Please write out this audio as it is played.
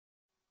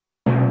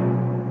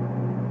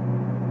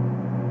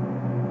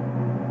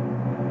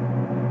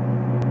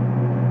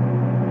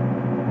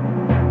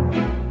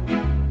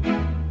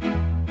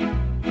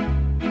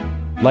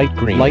light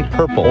green, light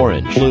purple,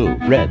 orange, blue,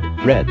 red,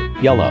 red,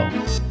 yellow,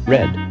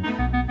 red,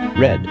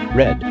 red,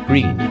 red,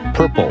 green,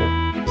 purple,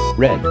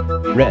 red,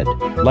 red,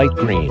 light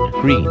green,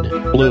 green,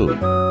 blue,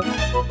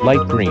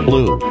 light green,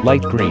 blue,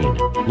 light green,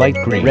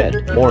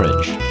 red,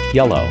 orange,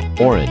 yellow,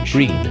 orange,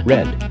 green,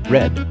 red,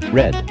 red,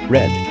 red,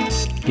 red,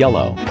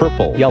 yellow,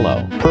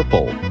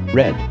 purple,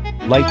 red,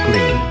 light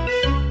green,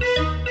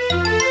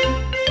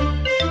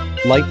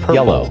 light purple,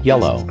 yellow,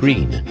 yellow,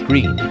 green,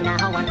 green,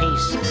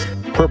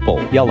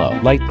 purple, yellow,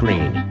 light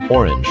green,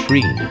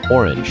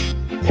 orange,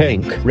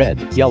 pink,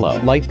 red,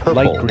 yellow, light purple,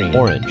 light green,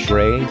 orange,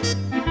 gray,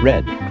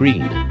 red,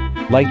 green,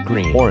 light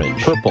green,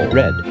 orange, purple,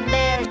 red,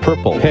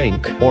 purple,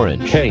 pink,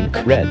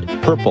 red,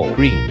 purple,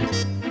 green,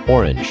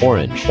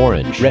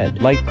 orange,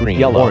 red, light green,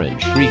 yellow,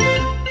 orange, green,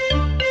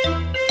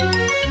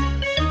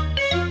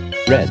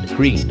 red,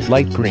 green,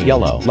 light green,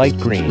 yellow, light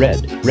green,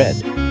 red, red,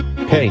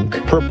 pink,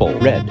 purple,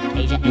 red,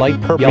 light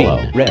purple,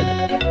 yellow,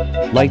 red,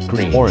 light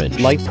green, orange,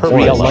 light purple,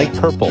 yellow, light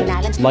purple,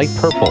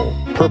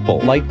 purple,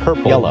 light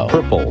purple, yellow,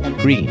 purple,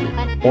 green,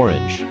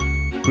 orange,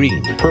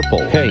 green, purple,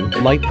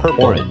 pink, light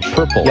purple, orange,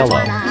 purple,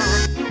 yellow,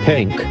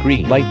 pink,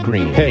 green, light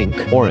green,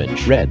 pink,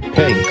 orange, red,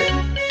 pink,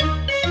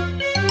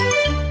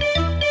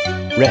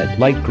 red,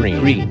 light green,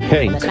 green,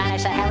 pink,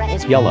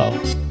 yellow,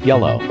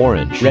 yellow,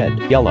 orange, red,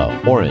 yellow,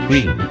 orange,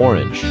 green,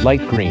 orange,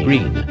 light green,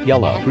 green,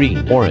 yellow,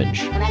 green,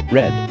 orange,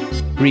 red,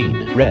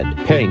 green, red,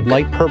 pink,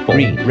 light purple,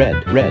 green,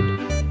 red, red,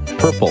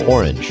 purple,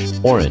 orange,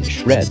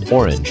 orange,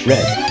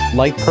 red,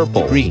 light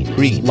purple, green,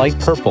 green, light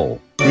purple,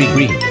 green,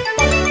 green,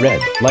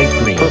 red,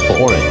 light green, purple,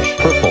 orange,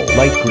 purple,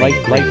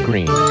 light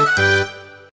green,